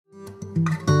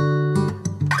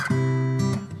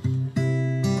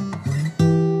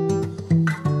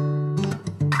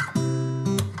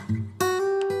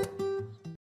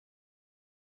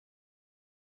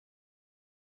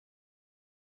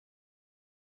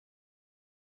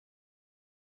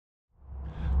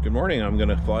Good morning. I'm going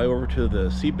to fly over to the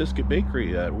Seabiscuit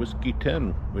Bakery at Whiskey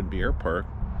 10, Whidbey Airpark.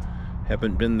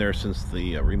 Haven't been there since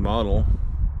the remodel,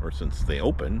 or since they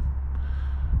opened.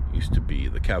 Used to be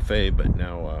the cafe, but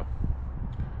now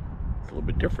it's a little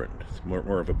bit different. It's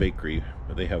more of a bakery,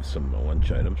 but they have some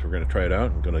lunch items. We're going to try it out.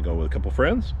 I'm going to go with a couple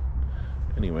friends.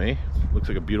 Anyway, looks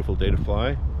like a beautiful day to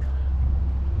fly.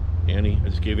 I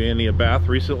just gave Annie a bath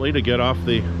recently to get off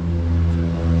the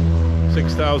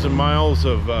 6,000 miles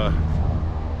of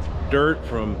dirt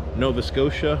from Nova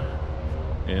Scotia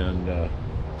and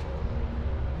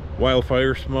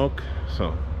wildfire smoke,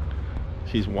 so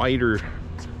she's whiter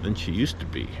than she used to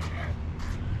be.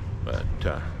 But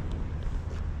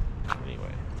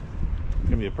anyway, it's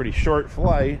gonna be a pretty short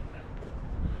flight,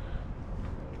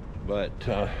 but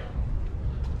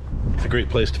it's a great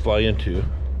place to fly into.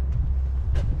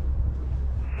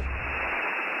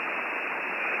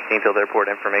 Greenfield Airport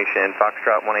information,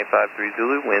 Foxtrot 1853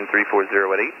 Zulu, wind 340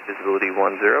 at 8, visibility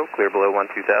 10, clear below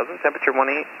 12,000, temperature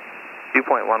 18, dew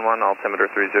point 11, altimeter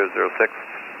 3006.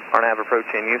 RNAV approach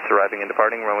in use, arriving and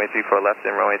departing, runway 34 left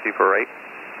and runway 34 right.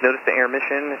 Notice the air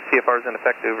mission, CFR is in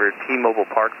effect over T-Mobile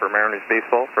Park for Mariners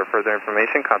Baseball. For further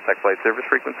information, contact flight service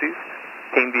frequencies.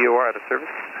 Team VOR out of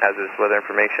service, hazardous weather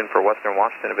information for Western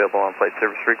Washington available on flight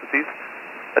service frequencies.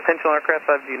 Attention aircraft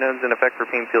 5G nodes in effect for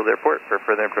Greenfield Airport. For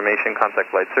further information,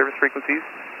 contact flight service frequencies.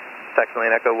 Taxi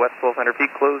lane Echo West 1200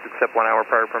 feet closed except 1 hour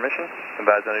prior permission.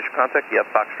 Advise on initial contact, yep,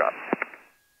 Foxtrot.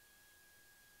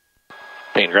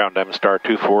 Main ground, Diamond Star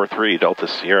 243, Delta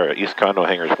Sierra, East Condo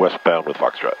Hangars westbound with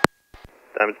Foxtrot.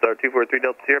 Diamond Star 243,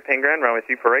 Delta Sierra, Pain ground, runway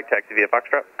 34 right, taxi via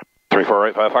Foxtrot. 34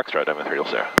 right, 5 Foxtrot, Diamond 3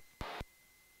 Delta Sierra.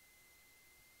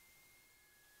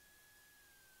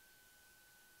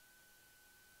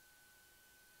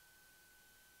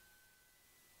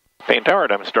 Main tower,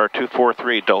 Diamond Star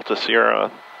 243, Delta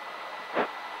Sierra,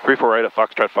 34 right at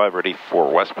Foxtrot 5, ready for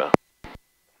westbound.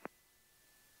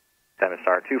 Diamond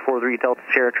Star 243, Delta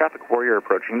Sierra, traffic warrior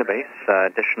approaching the base.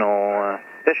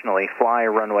 Additionally, fly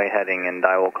runway heading, and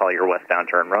I will call your westbound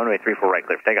turn. Runway 34 right,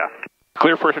 clear for takeoff.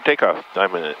 Clear for takeoff,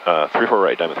 Diamond 34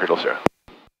 right, Diamond 3 Delta Sierra.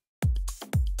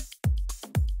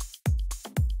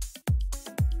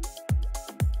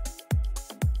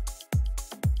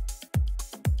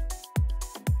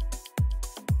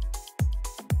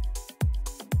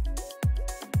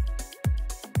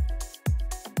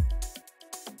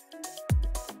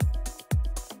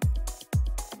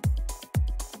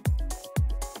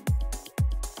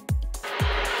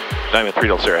 Diamond 3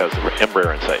 Delta Sierra has the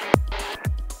Embraer in sight.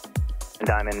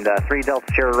 Diamond 3 Delta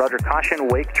Sierra, roger. Caution,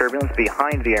 wake turbulence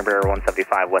behind the Embraer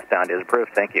 175 westbound is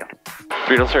approved. Thank you.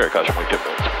 3 Delta Sierra, caution, wake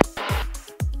turbulence.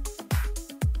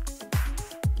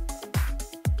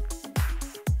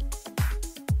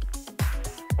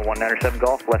 One 197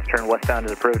 Golf, left turn westbound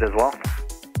is approved as well.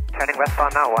 Turning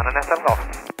westbound now, 197 Golf.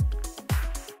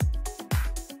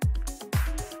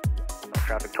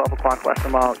 Traffic 12 o'clock, less than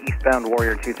a mile, eastbound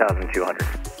Warrior 2200.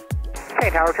 Hey,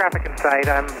 tower traffic inside.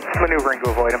 I'm maneuvering to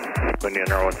avoid him.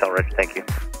 Maneuver 1 Cell Rich, thank you.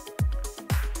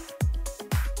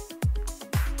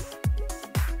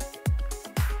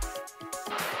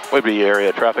 Whidbey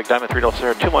area traffic, Diamond 3 Delta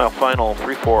Sierra, 2 mile final,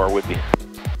 34 Whidbey.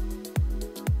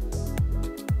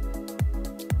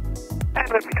 And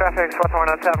Whidbey traffic, Squad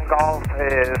 197 Golf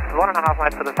is 1.5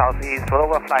 miles to the southeast. We'll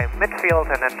overfly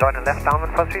midfield and then join a left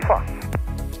downwind for 34.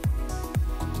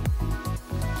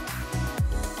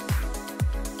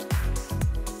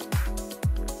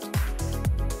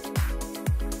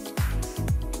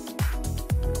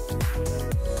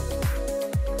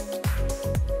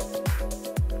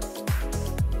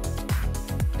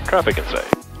 Traffic inside.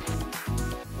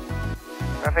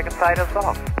 Traffic inside as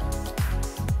well.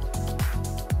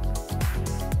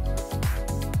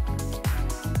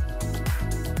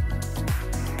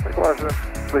 Washington,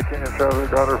 speaking in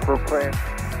traffic, order for plane.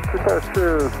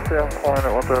 252, stand point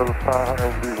at 1,500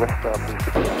 will be westbound,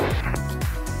 please.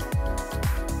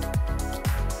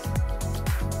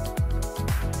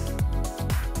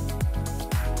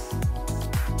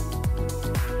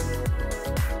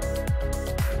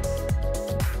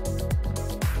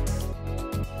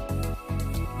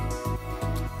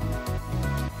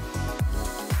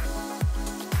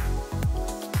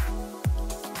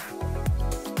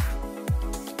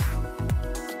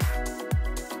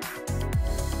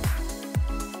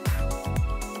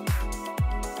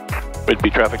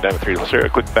 Whidbey traffic, Diamond 3 Delta Sierra,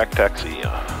 quick back taxi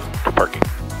for parking.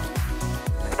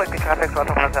 Whidbey traffic, Squad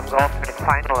 197 Golf,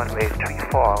 final runway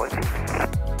 34. Whidbey.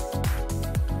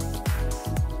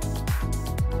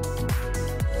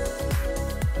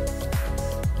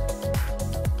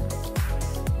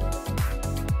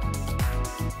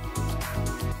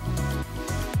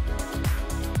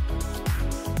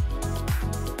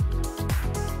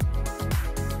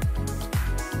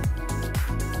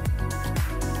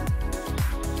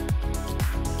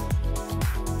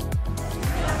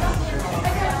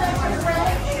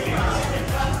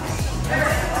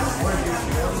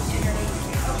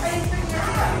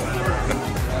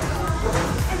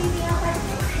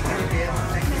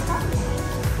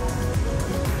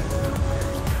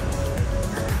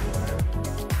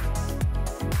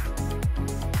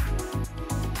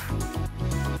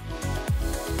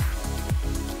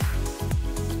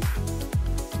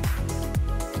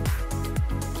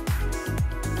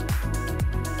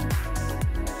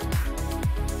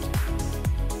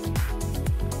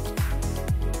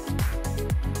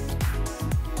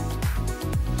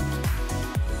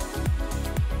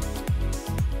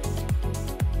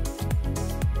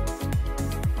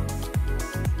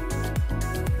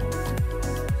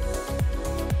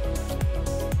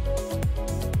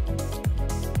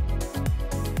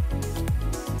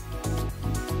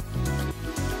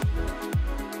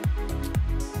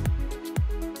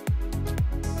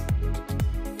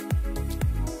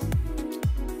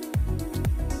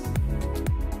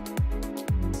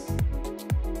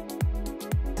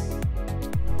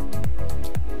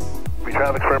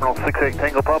 traffic, Terminal 68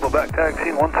 Tango Papa, back tag,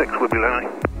 scene 16, Whidbey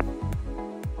Island.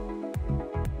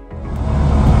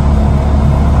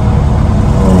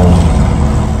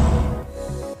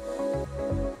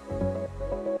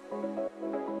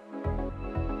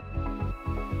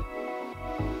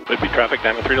 Whidbey traffic,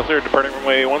 Diamond 3 to clear, departing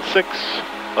runway 16,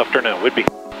 left turn now,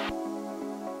 Whidbey.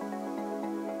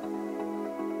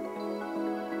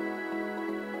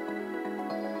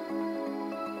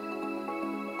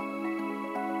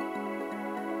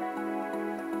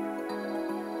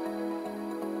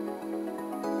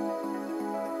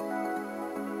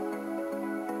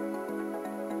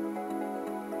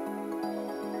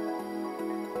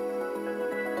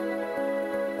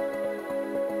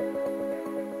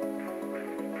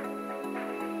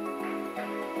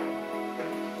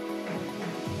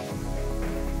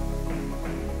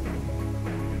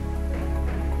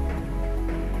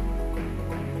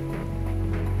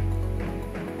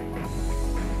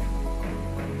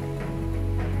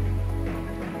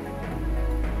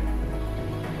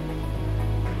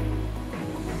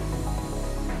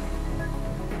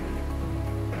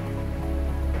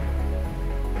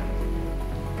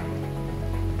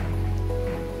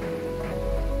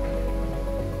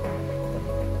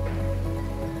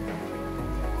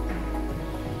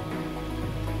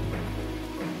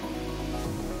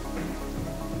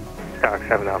 Fox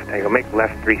 7 Alpha Tango, make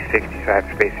left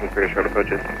 365 spacing for your short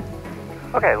approaches.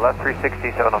 Okay, left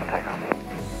 360, 7 Alpha Tango.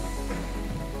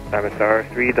 Diamond Star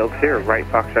 3 Delta Sierra, right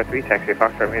Foxtrot 3, taxi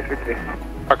Foxtrot Main 60.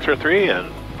 Foxtrot 3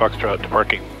 and Foxtrot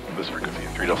departing this frequency,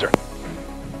 3 Delta Sierra.